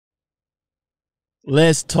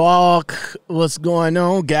Let's talk. What's going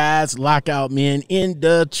on, guys? Lockout men in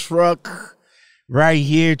the truck right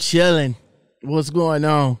here chilling. What's going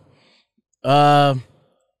on?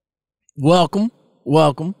 Welcome.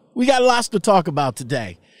 We got lots to talk about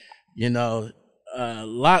today. You know, a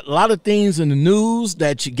lot of things in the news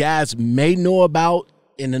that you guys may know about,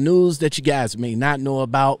 in the news that you guys may not know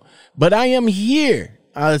about. But I am here.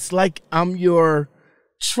 It's like I'm your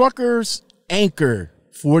trucker's anchor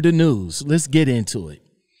for the news. Let's get into it.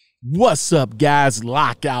 What's up, guys?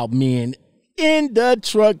 Lockout men in the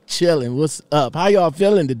truck chilling. What's up? How y'all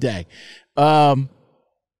feeling today? I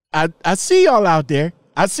see y'all out there.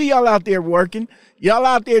 I see y'all out there working. Y'all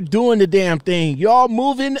out there doing the damn thing. Y'all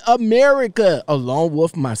moving America along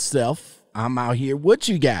with myself. I'm out here with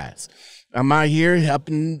you guys. I'm out here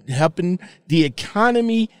helping the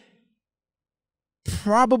economy,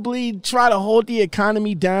 probably try to hold the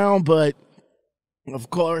economy down, but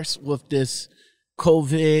of course, with this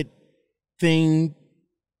COVID thing,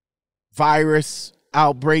 virus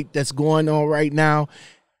outbreak that's going on right now,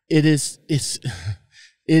 it's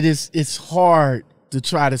hard to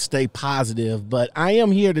try to stay positive. But I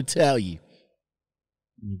am here to tell you.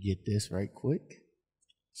 Let me get this right quick.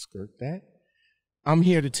 Skirt that. I'm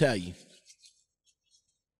here to tell you.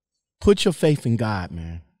 Put your faith in God,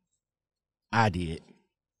 man. I did.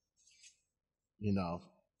 You know.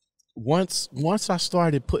 Once I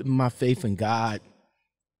started putting my faith in God,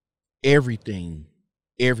 everything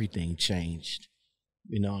changed.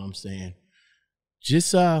 You know what I'm saying?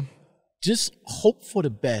 Just hope for the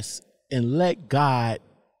best and let God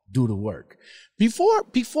do the work. Before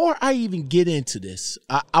I even get into this,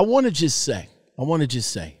 I want to just say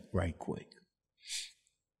right quick.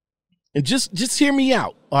 And just hear me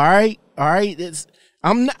out, all right? All right?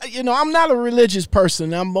 I'm not a religious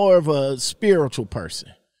person. I'm more of a spiritual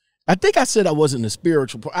person. I think I said I wasn't a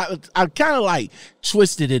spiritual person. I kind of like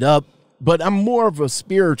twisted it up, but I'm more of a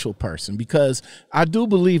spiritual person because I do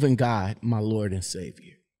believe in God, my Lord and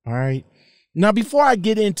Savior. All right. Now, before I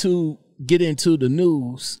get into the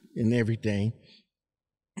news and everything,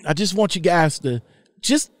 I just want you guys to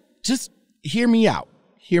just hear me out.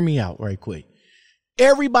 Hear me out right quick.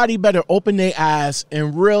 Everybody better open their eyes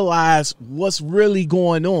and realize what's really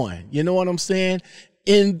going on. You know what I'm saying?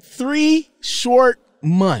 In 3 short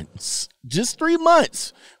months, just 3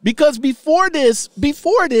 months, because before this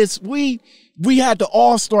we had the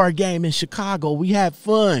All-Star game in Chicago. We had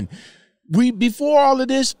fun. Before all of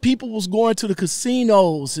this, people was going to the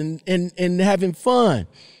casinos and having fun.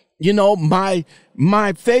 You know, my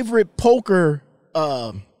favorite poker,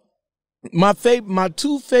 my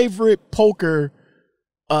 2 favorite poker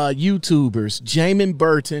YouTubers, Jamin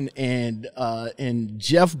Burton and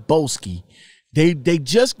Jeff Boski. They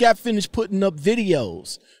just got finished putting up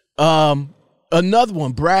videos. Another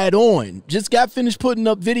one, Brad Owen, just got finished putting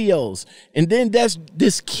up videos. And then that's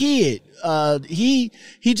this kid. He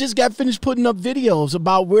just got finished putting up videos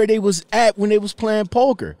about where they was at when they was playing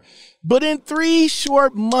poker. But in 3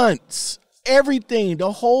 short months, everybody's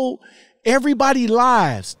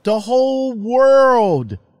lives, the whole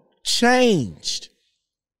world changed.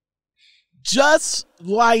 Just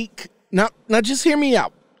like, now just hear me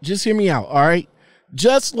out. Just hear me out, all right?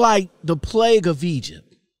 Just like the plague of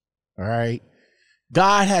Egypt, all right?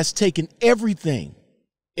 God has taken everything,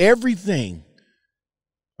 all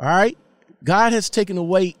right? God has taken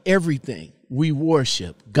away everything we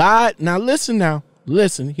worship. God, now, listen,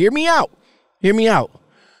 hear me out.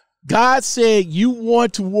 God said you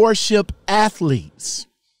want to worship athletes.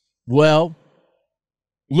 Well,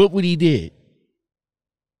 look what he did.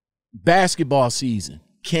 Basketball season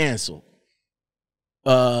canceled.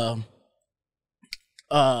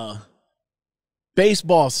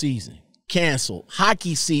 Baseball season canceled.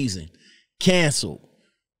 Hockey season canceled.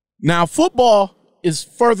 Now football is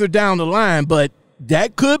further down the line, but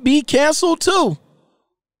that could be canceled too.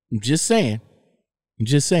 I'm just saying.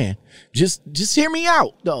 Just hear me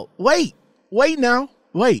out though. Wait now.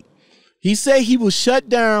 He said he will shut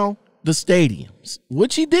down the stadiums,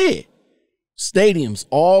 which he did. Stadiums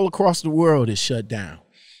all across the world is shut down.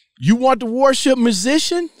 You want to worship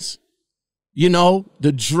musicians? You know,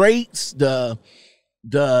 the Drakes, the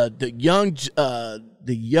young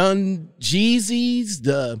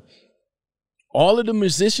Jeezys, all of the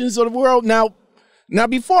musicians of the world. Now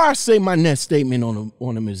before I say my next statement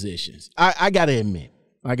on the musicians, I gotta admit,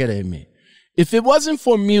 if it wasn't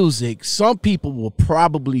for music, some people will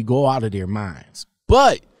probably go out of their minds.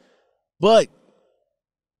 But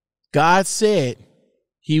God said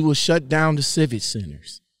he will shut down the civic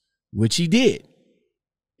centers, which he did.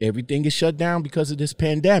 Everything is shut down because of this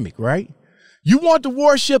pandemic, right? You want to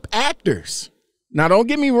worship actors. Now, don't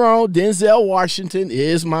get me wrong. Denzel Washington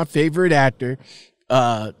is my favorite actor.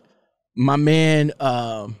 My man,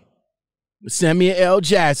 Samuel L.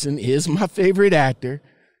 Jackson is my favorite actor.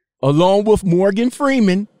 Along with Morgan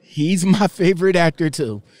Freeman, he's my favorite actor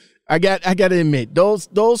too. I got to admit, those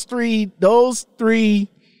three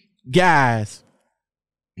guys,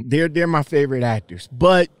 they're my favorite actors.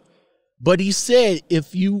 But he said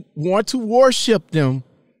if you want to worship them,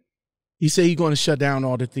 he said he's going to shut down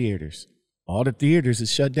all the theaters. All the theaters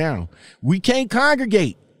is shut down. We can't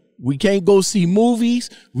congregate. We can't go see movies.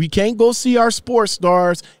 We can't go see our sports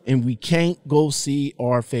stars, and we can't go see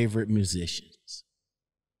our favorite musicians.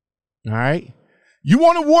 All right. You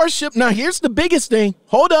want to worship. Now, here's the biggest thing.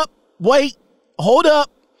 Hold up. Wait. Hold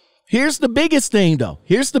up. Here's the biggest thing, though.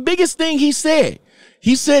 Here's the biggest thing he said.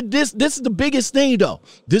 He said this is the biggest thing, though.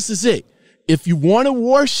 This is it. If you want to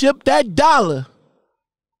worship that dollar,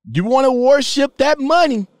 you want to worship that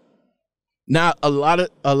money. Now, a lot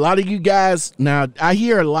of you guys, now I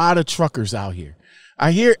hear a lot of truckers out here.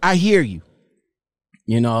 I hear you.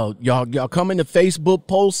 You know, y'all come into Facebook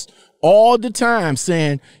posts all the time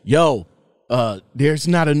saying, yo, there's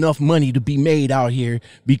not enough money to be made out here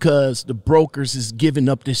because the brokers is giving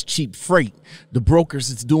up this cheap freight. The brokers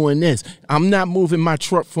is doing this. I'm not moving my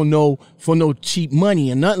truck for no cheap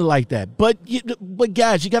money and nothing like that. But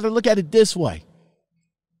guys, you got to look at it this way.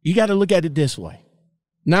 You got to look at it this way.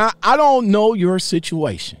 Now, I don't know your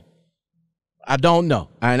situation. I don't know.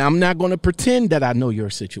 And I'm not going to pretend that I know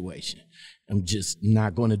your situation. I'm just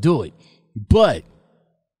not going to do it. But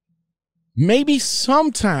maybe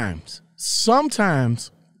sometimes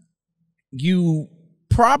you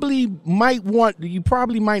probably might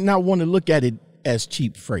not want to look at it as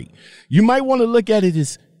cheap freight. You might want to look at it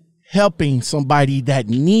as helping somebody that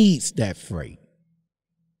needs that freight.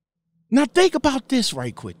 Now, think about this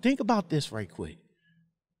right quick.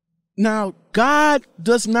 Now, God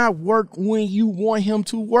does not work when you want him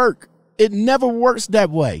to work. It never works that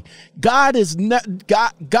way. God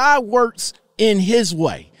works in his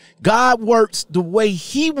way. God works the way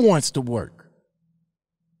he wants to work.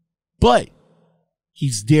 But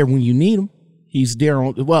he's there when you need him. He's there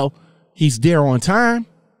on time.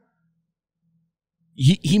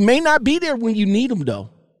 He may not be there when you need him, though.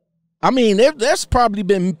 I mean, there's probably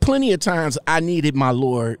been plenty of times I needed my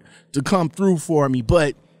Lord to come through for me,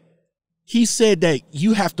 but he said that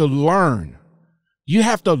you have to learn. You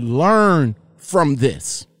have to learn from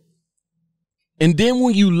this. And then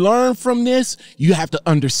when you learn from this, you have to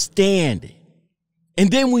understand it. And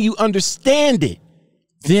then when you understand it,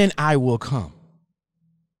 then I will come.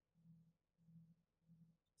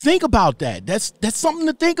 Think about that. That's something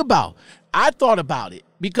to think about. I thought about it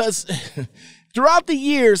because throughout the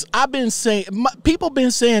years, people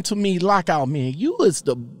been saying to me, Lockout Man, you is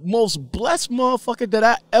the most blessed motherfucker that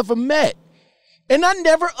I ever met. And I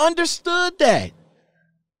never understood that.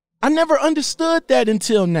 I never understood that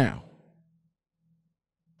until now.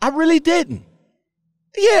 I really didn't.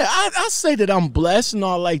 Yeah, I say that I'm blessed and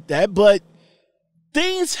all like that, but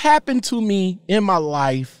things happen to me in my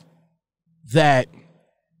life that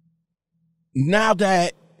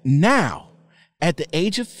now at the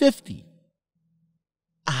age of 50,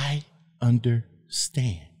 I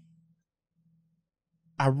understand.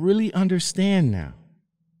 I really understand now.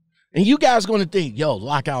 And you guys going to think, yo,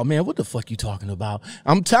 Lockout Man, what the fuck you talking about?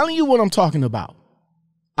 I'm telling you what I'm talking about.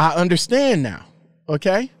 I understand now.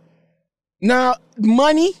 Okay. Now,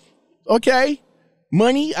 money. Okay.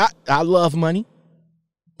 Money. I love money.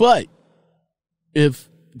 But if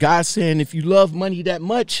God's saying, if you love money that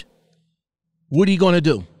much, what are you going to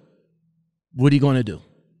do? What are you going to do?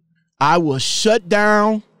 I will shut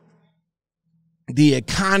down the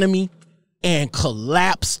economy and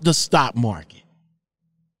collapse the stock market.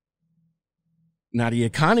 Now, the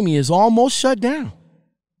economy is almost shut down.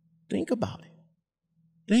 Think about it.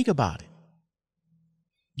 Think about it.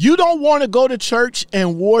 You don't want to go to church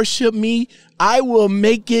and worship me? I will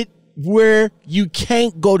make it where you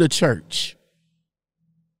can't go to church.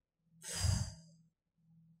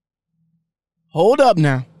 Hold up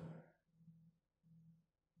now.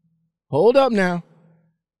 Hold up now.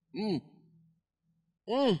 Woo!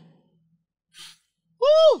 Woo!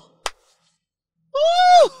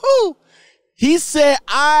 He said,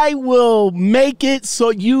 I will make it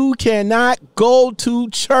so you cannot go to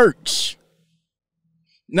church.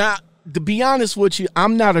 Now, to be honest with you,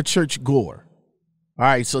 I'm not a church goer. All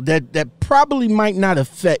right, so that probably might not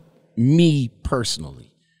affect me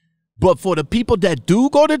personally. But for the people that do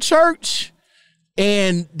go to church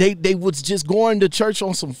and they was just going to church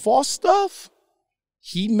on some false stuff,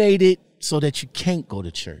 he made it so that you can't go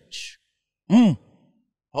to church.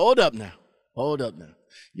 Hold up now. Hold up now.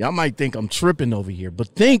 Y'all might think I'm tripping over here,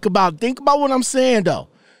 but think about what I'm saying, though.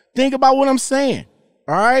 Think about what I'm saying,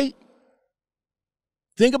 all right?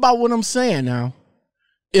 Think about what I'm saying now.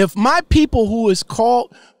 If my people who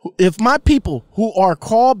are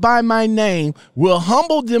called by my name will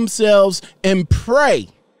humble themselves and pray,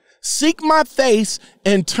 seek my face,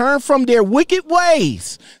 and turn from their wicked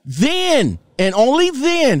ways, then and only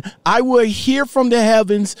then I will hear from the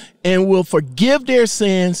heavens and will forgive their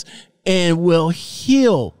sins and will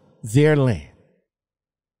heal their land.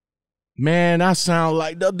 Man,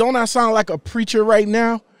 don't I sound like a preacher right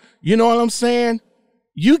now? You know what I'm saying?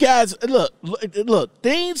 You guys, look,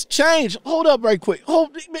 things change. Hold up right quick.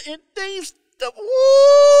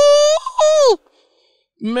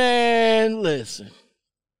 Man, listen.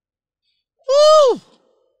 Woo!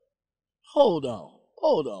 Hold on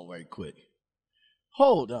right quick.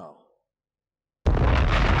 Hold on.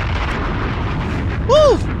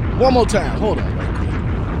 Woo! One more time. Hold on right quick.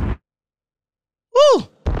 Woo!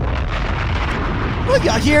 Well,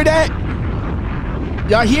 y'all hear that?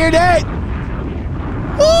 Y'all hear that?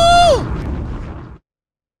 Woo!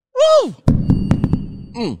 Woo!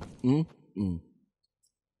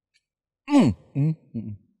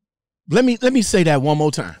 Let me say that one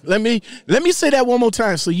more time. Let me say that one more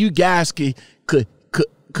time so you guys could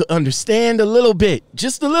understand a little bit,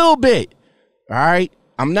 just a little bit. All right.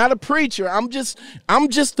 I'm not a preacher. I'm just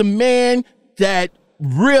a man that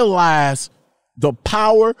realized the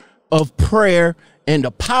power of prayer and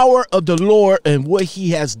the power of the Lord and what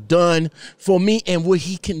he has done for me and what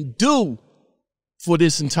he can do for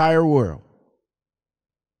this entire world.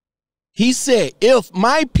 He said, if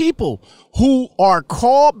my people who are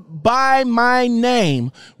called by my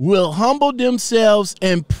name will humble themselves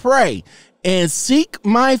and pray and seek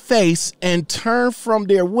my face and turn from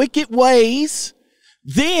their wicked ways,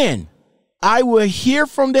 then I will hear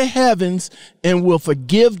from the heavens and will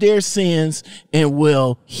forgive their sins and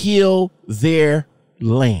will heal their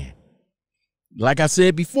land. Like I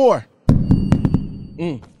said before,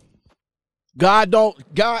 God don't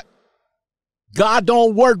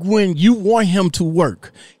work when you want him to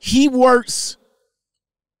work. He works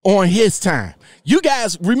on his time. You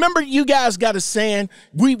guys, remember you guys got a saying,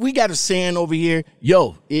 we got a saying over here.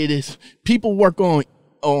 Yo, it is people work on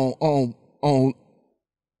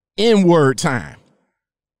inward time.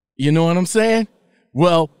 You know what I'm saying?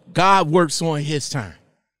 Well, God works on his time.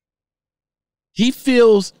 He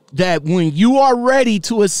feels that when you are ready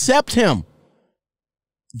to accept him,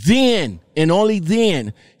 then and only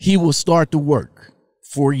then he will start to work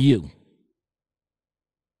for you.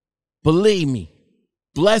 Believe me,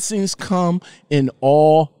 blessings come in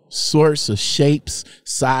all sorts of shapes,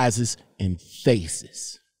 sizes, and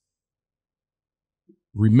faces.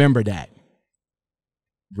 Remember that.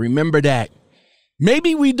 Remember that.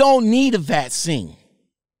 Maybe we don't need a vaccine.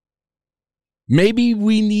 Maybe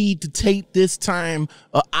we need to take this time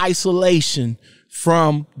of isolation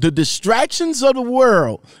from the distractions of the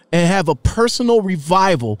world and have a personal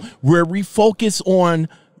revival where we focus on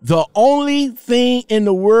the only thing in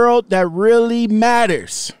the world that really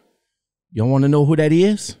matters. You want to know who that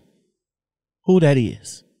is? Who that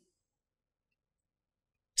is?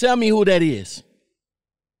 Tell me who that is.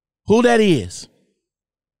 Who that is.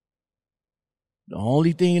 The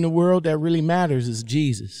only thing in the world that really matters is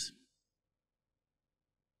Jesus.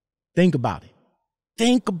 Think about it.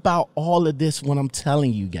 Think about all of this when I'm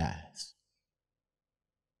telling you guys.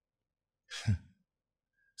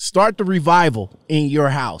 Start the revival in your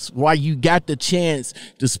house while you got the chance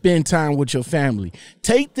to spend time with your family.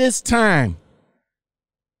 Take this time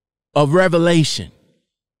of revelation.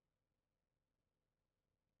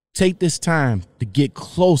 Take this time to get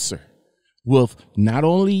closer with not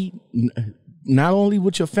only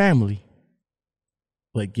with your family,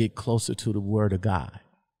 but get closer to the Word of God.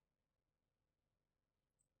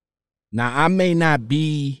 Now, I may not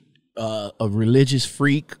be a religious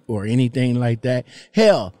freak or anything like that.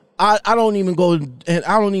 Hell, I don't even go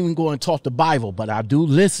and talk the Bible, but I do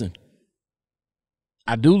listen.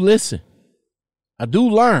 I do listen. I do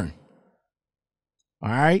learn. All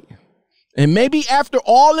right. And maybe after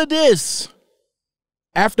all of this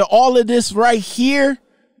right here,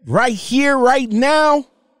 right now,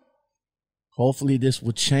 hopefully this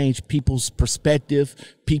will change people's perspective,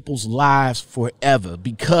 people's lives forever,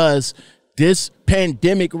 because this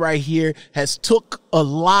pandemic right here has took a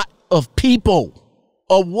lot of people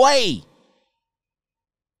away.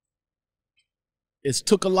 It's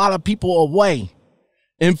took a lot of people away.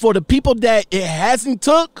 And for the people that it hasn't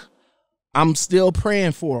took, I'm still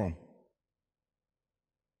praying for them.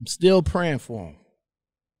 I'm still praying for them.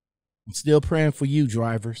 I'm still praying for you,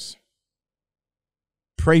 drivers.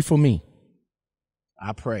 Pray for me.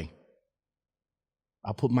 I pray.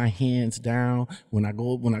 I put my hands down. When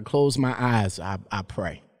I close my eyes, I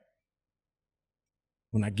pray.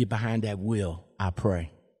 When I get behind that wheel, I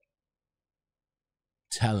pray.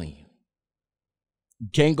 Telling you. You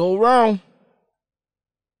can't go wrong.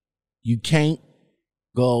 You can't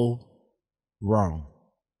go wrong.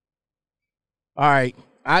 All right.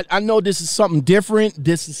 I know this is something different.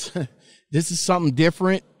 This is something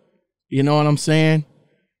different. You know what I'm saying?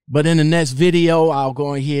 But in the next video, I'll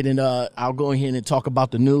go ahead and talk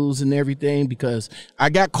about the news and everything, because I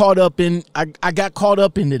got caught up into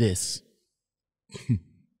this.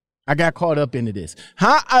 I got caught up into this.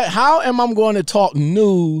 How am I going to talk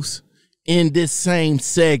news in this same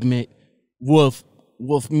segment with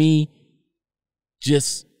me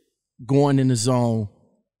just going in the zone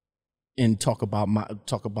and talk about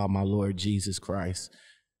my Lord Jesus Christ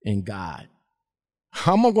and God?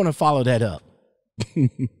 How am I going to follow that up?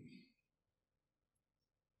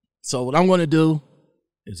 So what I'm going to do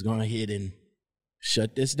is go ahead and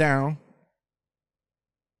shut this down.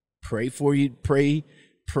 Pray for you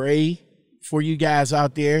guys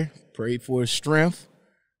out there. Pray for strength.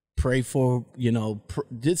 Pray for,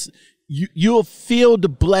 you'll feel the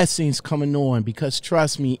blessings coming on, because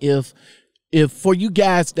trust me, if for you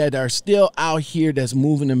guys that are still out here that's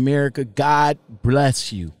moving America, God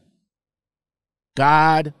bless you.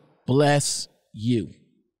 God bless you.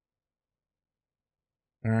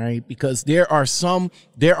 All right, because there are some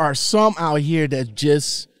out here that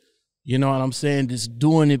just, you know what I'm saying, just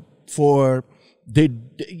doing it for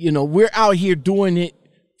we're out here doing it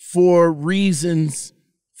for reasons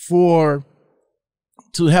to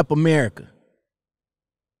help America.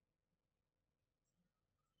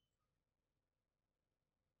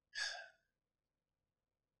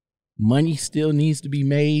 Money still needs to be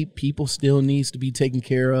made, people still needs to be taken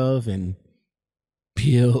care of, and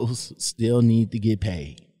bills still need to get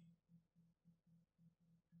paid.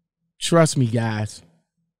 Trust me, guys,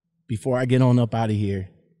 before I get on up out of here,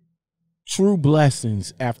 true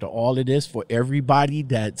blessings after all of this for everybody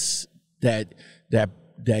that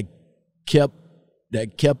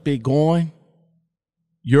kept it going.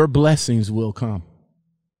 Your blessings will come.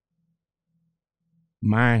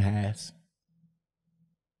 Mine has.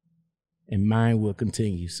 And mine will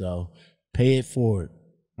continue. So pay it forward.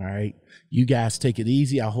 All right. You guys take it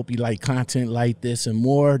easy. I hope you like content like this and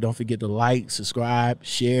more. Don't forget to like, subscribe,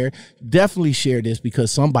 share. Definitely share this,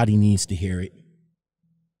 because somebody needs to hear it.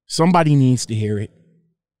 Somebody needs to hear it.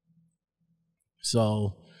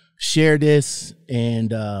 So share this,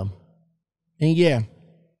 and yeah,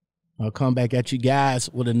 I'll come back at you guys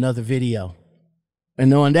with another video.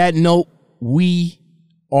 And on that note, we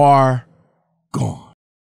are gone.